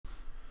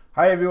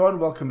Hi everyone,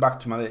 welcome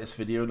back to my latest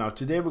video. Now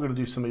today we're going to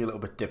do something a little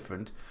bit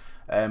different.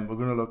 We're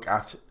going to look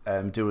at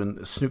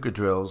doing snooker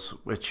drills,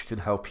 which can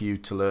help you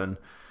to learn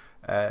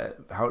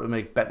how to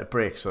make better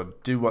breaks or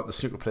do what the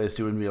snooker players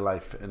do in real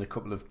life, and a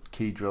couple of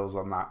key drills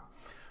on that.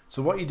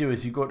 So what you do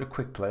is you go to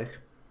quick play,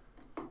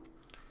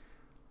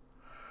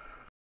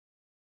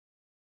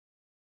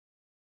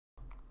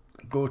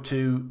 go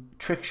to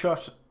trick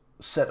shot,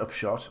 setup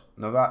shot.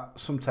 Now that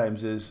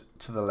sometimes is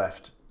to the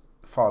left,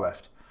 far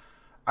left.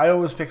 I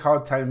always pick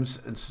hard times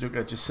in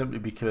snooker just simply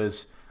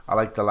because I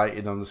like the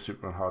lighting on the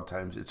snooker on hard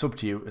times. It's up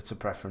to you, it's a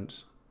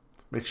preference.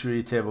 Make sure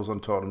your table's on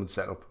tournament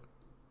setup.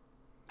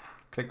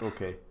 Click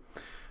OK.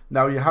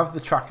 Now you have the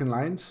tracking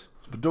lines,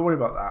 but don't worry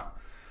about that.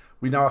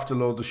 We now have to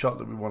load the shot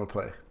that we want to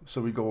play.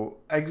 So we go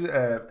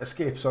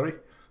escape,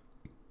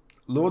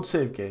 load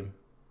save game.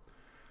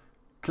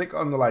 Click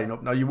on the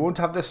lineup. Now you won't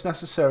have this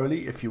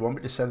necessarily. If you want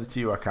me to send it to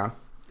you, I can.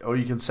 Or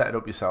you can set it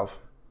up yourself.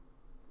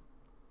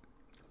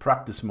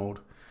 Practice mode.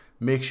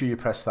 Make sure you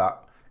press that.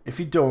 If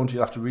you don't,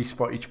 you'll have to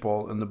respot each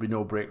ball and there'll be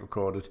no break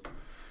recorded.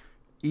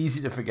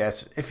 Easy to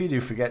forget. If you do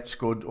forget, just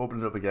go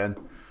open it up again.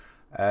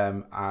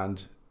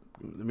 And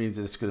it means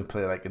that it's going to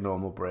play like a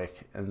normal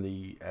break and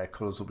the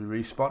colours will be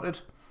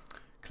respotted.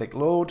 Click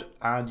load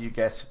and you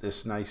get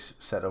this nice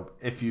setup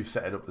if you've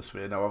set it up this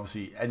way. Now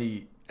obviously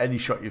any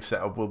shot you've set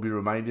up will be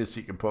reminded,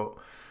 so you can put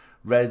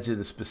reds in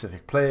a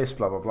specific place,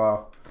 blah blah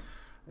blah.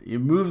 You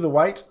move the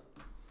white,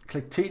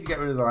 click T to get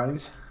rid of the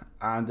lines,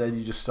 and then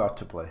you just start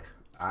to play.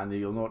 And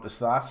you'll notice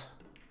that,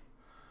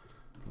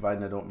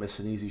 providing I don't miss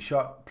an easy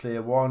shot,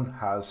 player 1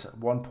 has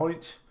 1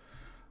 point.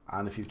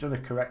 And if you've done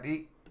it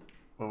correctly,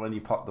 well, when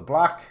you pop the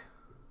black,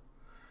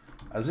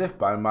 as if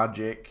by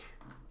magic,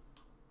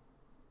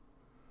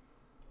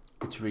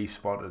 it's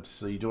respotted.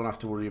 So you don't have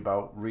to worry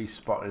about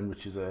respotting,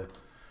 which is a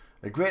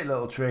great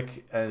little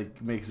trick, and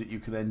it makes it you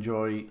can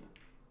enjoy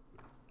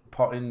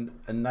potting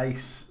a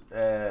nice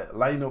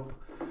lineup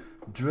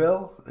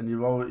drill, and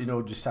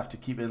you just have to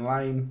keep in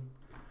line.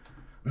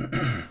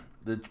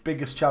 The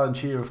biggest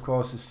challenge here, of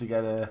course, is to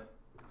get a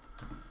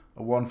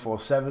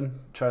 1-4-7.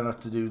 Try not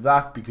to do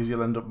that because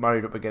you'll end up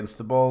married up against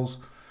the balls.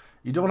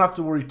 You don't have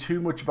to worry too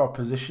much about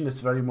position. It's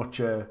very much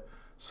a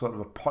sort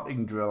of a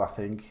potting drill, I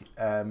think.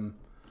 But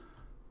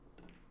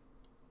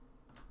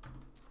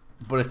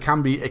it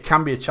can be a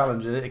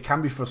challenge, and it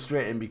can be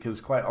frustrating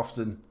because quite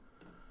often,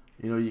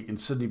 you can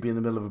suddenly be in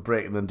the middle of a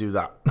break and then do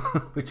that,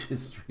 which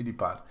is really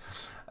bad.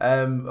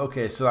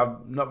 Okay, so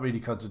I'm not really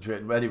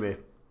concentrating, but anyway.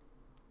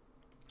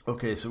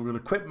 Okay, so we're going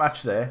to quit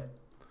match there,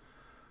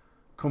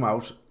 come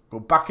out, go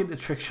back into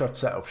trick shot,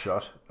 setup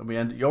shot,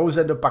 and you always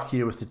end up back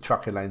here with the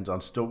tracking lines on,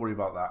 so don't worry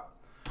about that.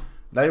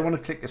 Now you want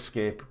to click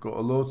escape, go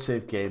to load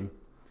save game,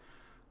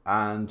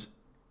 and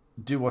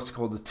do what's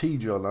called the T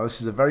drill. Now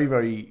this is a very,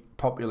 very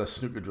popular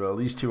snooker drill.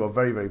 These two are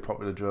very, very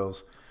popular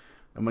drills.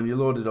 And when you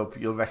load it up,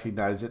 you'll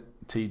recognize it.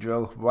 T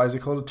drill. Why is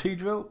it called a T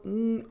drill?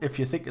 If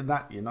you're thinking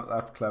that, you're not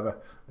that clever.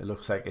 It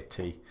looks like a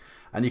T.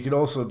 And you can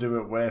also do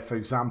it where, for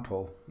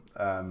example,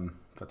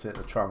 if I take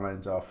the tram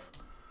lines off,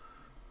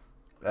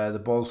 the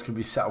balls can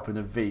be set up in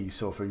a V.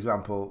 So, for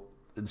example,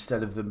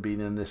 instead of them being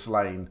in this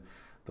line,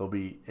 they'll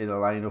be in a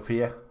line up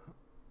here.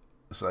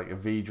 It's like a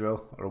V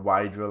drill, or a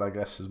Y drill, I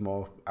guess, is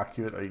more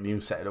accurate. Or you can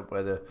even set it up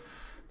where the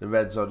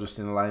reds are just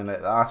in a line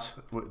like that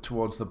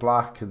towards the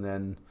black, and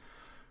then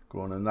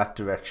going in that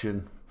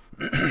direction.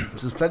 So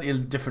there's plenty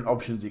of different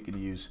options you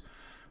can use.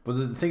 But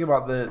the thing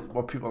about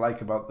what people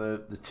like about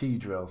the T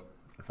drill,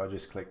 if I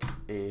just click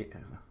A,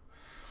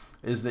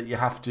 is that you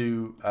have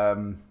to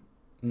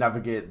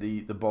navigate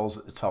the balls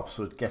at the top,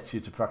 so it gets you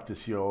to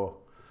practice your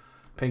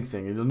pink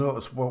thing. And you'll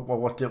notice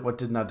what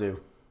didn't I do?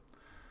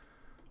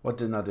 What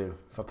didn't I do?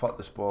 If I pot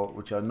this ball,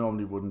 which I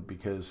normally wouldn't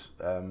because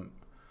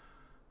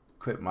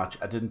quit match,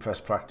 I didn't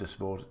press practice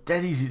mode.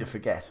 Dead easy to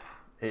forget.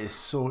 It is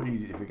so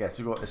easy to forget.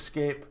 So go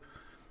escape,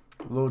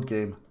 load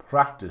game,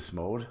 practice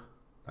mode.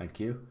 Thank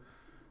you.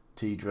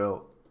 T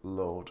drill,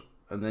 load.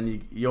 And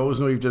then you always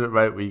know you've done it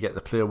right where you get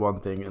the player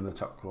 1 thing in the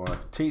top corner.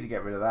 T to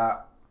get rid of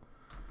that.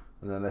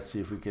 And then let's see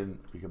if we can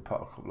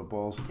pot a couple of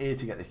balls. A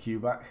to get the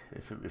cue back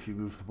if you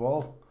move the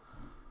ball.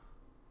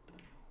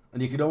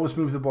 And you can always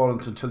move the ball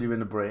until you're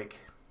in a break.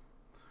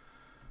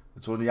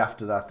 It's only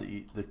after that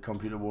the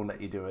computer won't let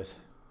you do it.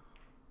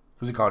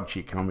 Because it can't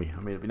cheat, can we?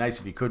 I mean, it'd be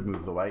nice if you could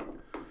move the white.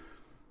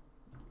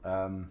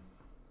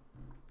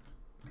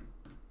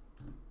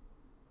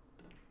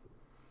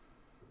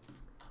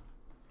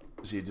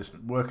 So you're just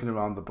working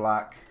around the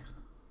black.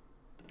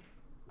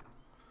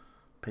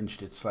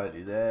 Pinched it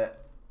slightly there.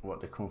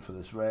 What to come for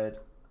this red.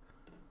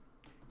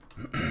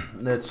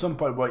 And at some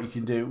point what you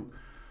can do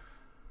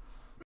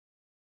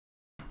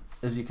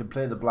is you can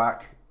play the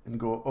black and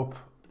go up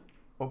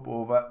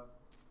over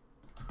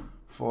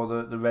for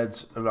the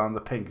reds around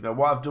the pink. Now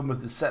what I've done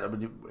with this setup,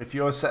 if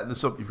you're setting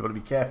this up, you've got to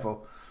be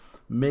careful.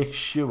 Make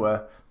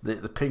sure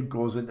that the pink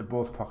goes into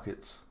both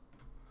pockets.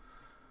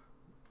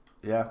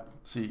 Yeah,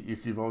 see,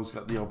 you've always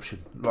got the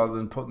option, rather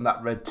than putting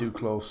that red too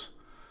close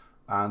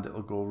and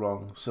it'll go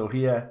wrong. So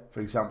here, for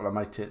example, I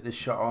might take this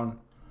shot on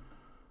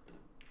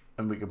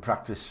and we can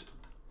practice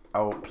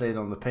our playing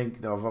on the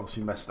pink. Now I've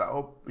obviously messed that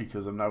up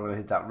because I'm now going to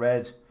hit that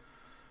red.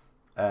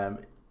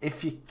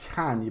 If you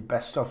can, you're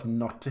best off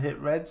not to hit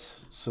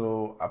reds,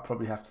 so I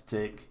probably have to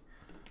take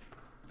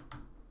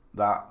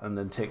that and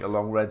then take a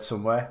long red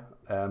somewhere.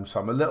 So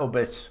I'm a little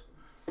bit,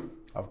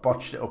 I've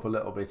botched it up a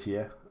little bit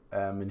here.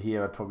 And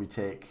here I'd probably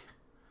take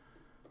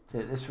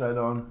this red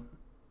on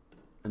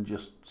and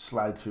just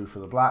slide through for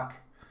the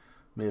black.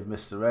 May have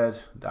missed the red,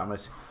 damn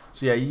it.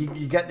 So yeah,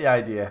 you get the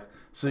idea.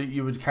 So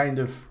you would kind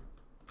of,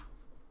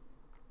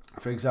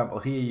 for example,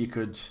 here you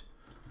could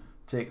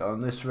take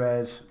on this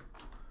red,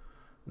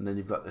 and then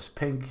you've got this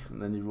pink,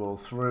 and then you roll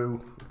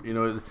through. You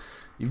know,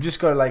 you've just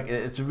got to, like,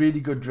 it's a really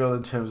good drill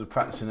in terms of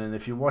practicing. And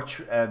if you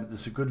watch,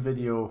 there's a good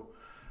video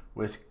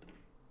with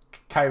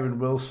Kyron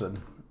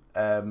Wilson,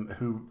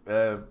 who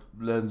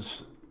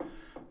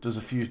does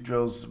a few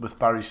drills with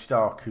Barry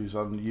Stark, who's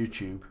on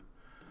YouTube.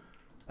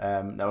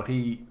 Now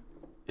he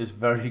is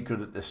very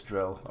good at this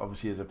drill.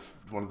 Obviously, is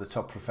one of the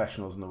top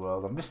professionals in the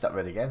world. I've missed that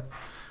red again,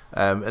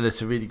 and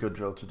it's a really good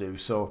drill to do.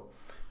 So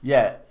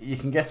yeah, you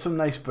can get some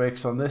nice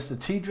breaks on this. The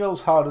T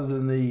drill's harder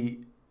than the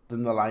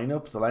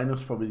lineup. The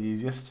lineup's probably the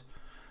easiest.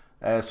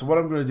 So what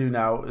I'm going to do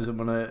now is I'm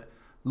going to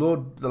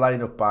load the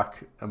lineup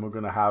back, and we're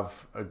going to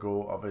have a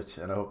go of it.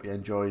 And I hope you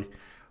enjoy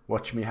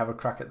watching me have a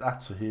crack at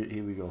that. So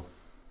here we go.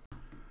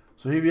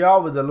 So here we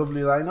are with the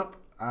lovely lineup,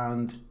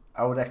 and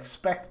I would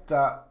expect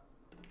that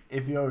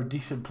if you're a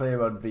decent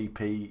player on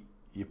VP,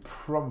 you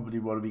probably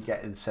want to be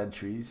getting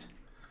centuries.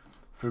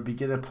 For a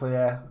beginner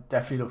player,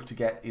 definitely look to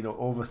get, you know,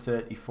 over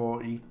 30,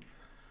 40.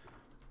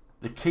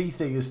 The key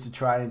thing is to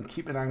try and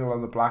keep an angle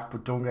on the black,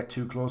 but don't get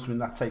too close. I mean,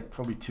 that's like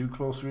probably too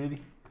close,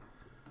 really.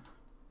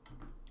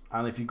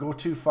 And if you go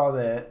too far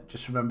there,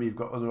 just remember you've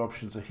got other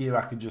options. So here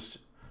I can just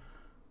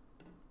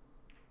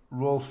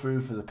roll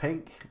through for the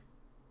pink,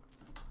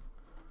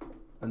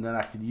 and then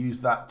I can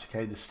use that to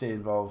kind of stay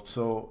involved.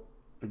 So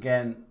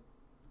again,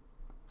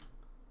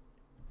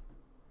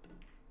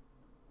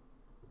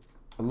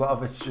 a lot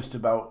of it's just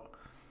about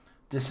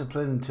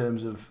discipline in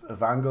terms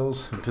of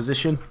angles and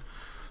position.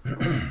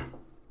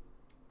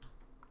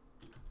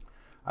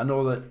 I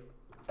know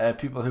that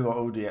people who are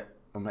OD,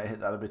 I might hit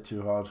that a bit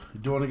too hard.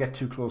 You don't want to get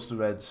too close to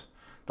reds.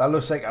 That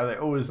looks like,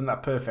 oh, isn't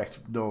that perfect?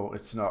 No,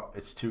 it's not.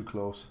 It's too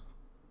close.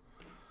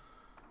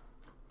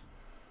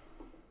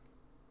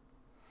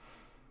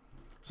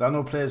 So I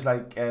know players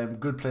like,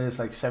 good players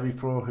like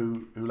Semi-Pro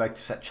who like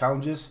to set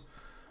challenges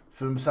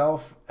for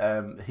himself.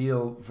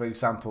 He'll, for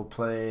example,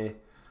 play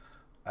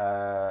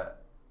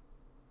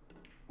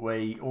where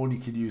he only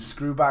can use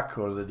screw back,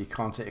 or that he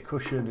can't take a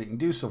cushion. He can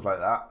do stuff like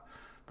that.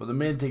 But the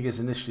main thing is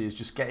initially is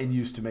just getting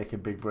used to making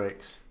big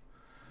breaks.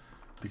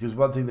 Because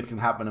one thing that can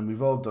happen, and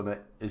we've all done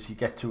it, is you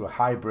get to a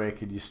high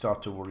break and you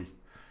start to worry.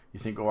 You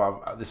think,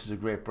 oh, this is a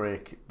great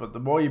break. But the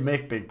more you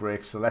make big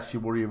breaks, the less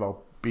you worry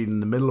about being in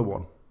the middle of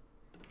one.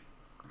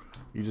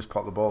 You just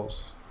pot the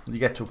balls. You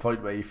get to a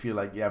point where you feel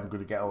like, yeah, I'm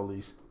going to get all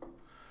these.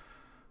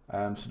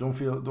 So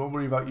don't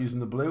worry about using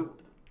the blue.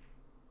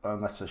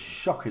 And that's a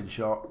shocking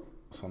shot.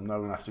 So I'm now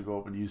going to have to go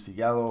up and use the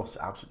yellow. It's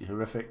absolutely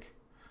horrific.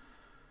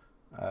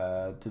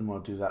 Didn't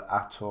want to do that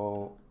at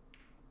all.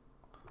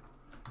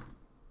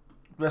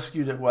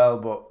 Rescued it well,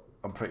 but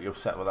I'm pretty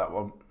upset with that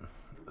one.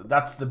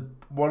 That's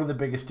one of the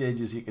biggest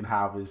dangers you can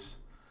have is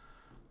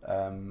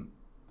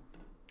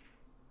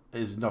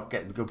not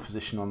getting good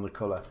position on the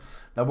colour.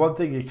 Now, one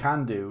thing you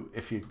can do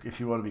if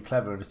you want to be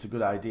clever, and it's a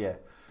good idea,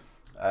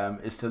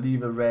 is to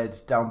leave a red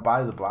down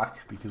by the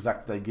black, because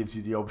that then gives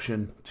you the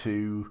option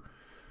to,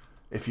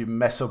 if you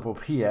mess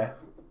up here,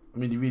 I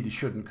mean, you really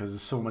shouldn't because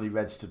there's so many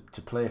reds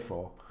to play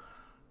for.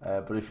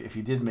 But if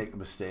you did make a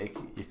mistake,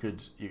 you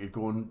could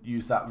go and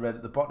use that red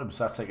at the bottom.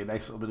 So that's like a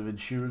nice little bit of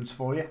insurance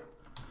for you.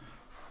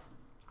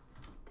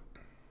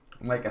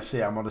 And like I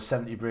say, I'm on a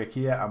 70 break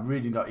here. I'm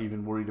really not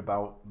even worried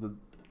about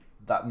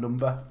that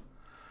number.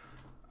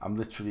 I'm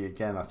literally,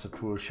 again, that's a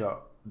poor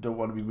shot. Don't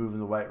want to be moving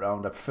the white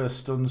round. I prefer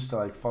stuns to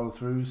like follow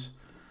throughs.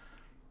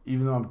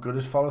 Even though I'm good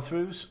at follow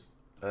throughs,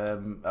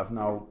 I've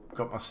now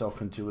got myself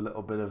into a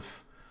little bit of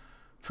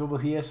trouble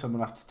here. So I'm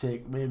gonna have to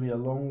take maybe a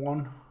long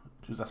one,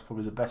 because that's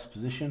probably the best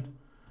position.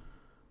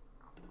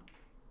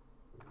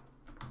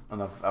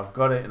 And I've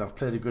got it, and I've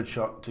played a good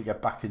shot to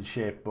get back in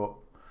shape. But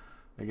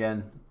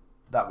again,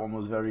 that one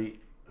was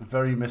very,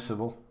 very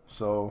missable.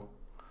 So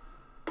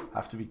I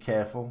have to be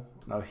careful.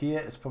 Now here,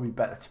 it's probably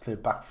better to play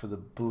back for the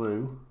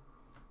blue.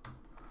 I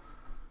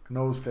can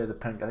always play the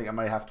pink. I think I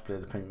might have to play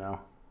the pink now.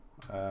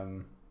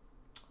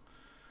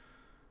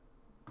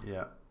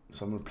 Yeah,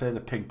 so I'm going to play the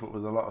pink, but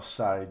with a lot of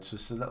sides. So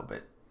it's a little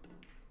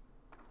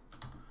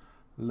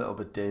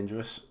bit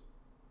dangerous.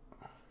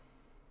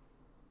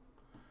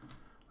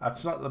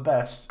 That's not the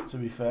best, to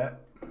be fair.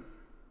 So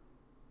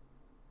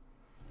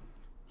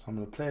I'm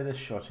going to play this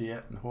shot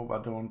here and hope I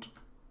don't.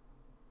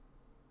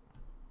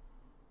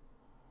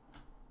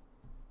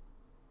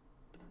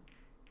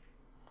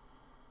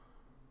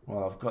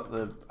 Well, I've got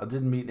I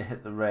didn't mean to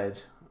hit the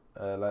red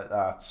like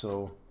that,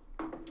 so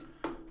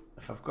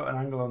if I've got an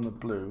angle on the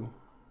blue,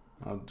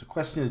 the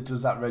question is,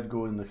 does that red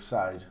go in the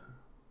side?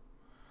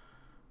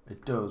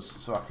 It does,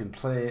 so I can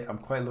play. I'm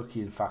quite lucky,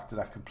 in fact, that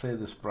I can play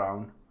this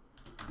brown.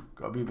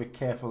 Got to be a bit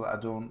careful that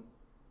I don't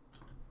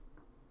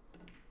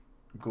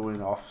go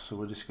in off. So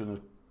we're just gonna.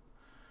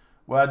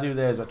 What I do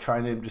there is I try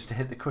and aim just to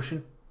hit the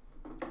cushion,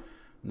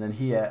 and then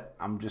here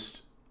I'm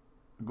just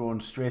going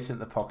straight into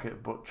the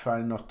pocket, but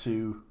trying not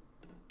to.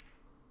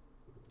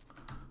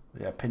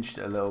 Yeah, I pinched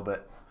it a little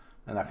bit,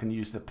 and I can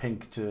use the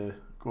pink to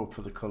go up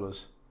for the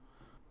colours.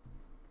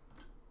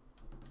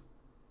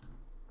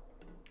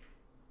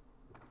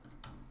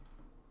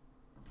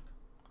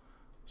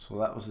 So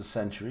that was the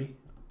century.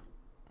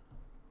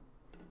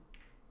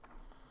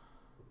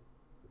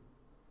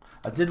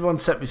 I did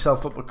once set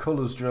myself up a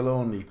colours drill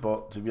only,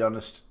 but to be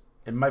honest,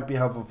 it might be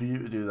helpful for you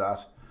to do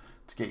that,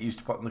 to get used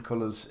to putting the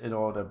colours in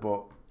order,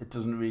 but it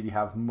doesn't really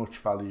have much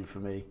value for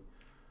me.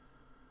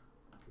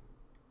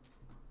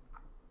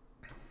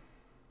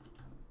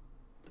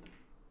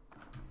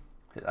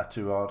 Hit that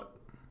too hard.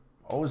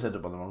 Always end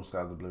up on the wrong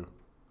side of the blue.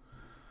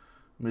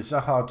 I mean, it's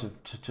not hard to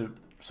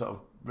sort of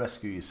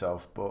rescue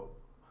yourself, but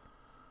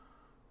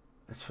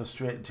it's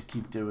frustrating to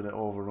keep doing it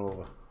over and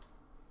over.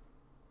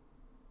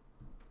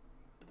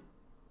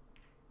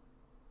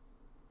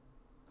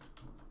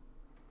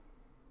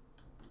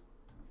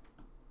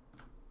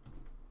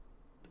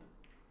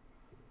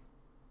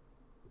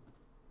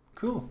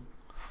 Cool.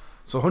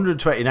 So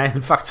 129,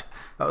 in fact,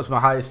 that was my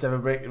highest ever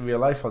break in real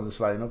life on this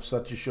lineup, so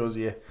that just shows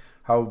you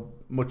how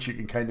much you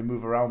can kind of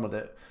move around with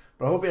it.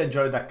 But I hope you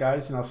enjoyed that,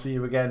 guys, and I'll see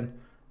you again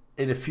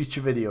in a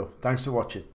future video. Thanks for watching.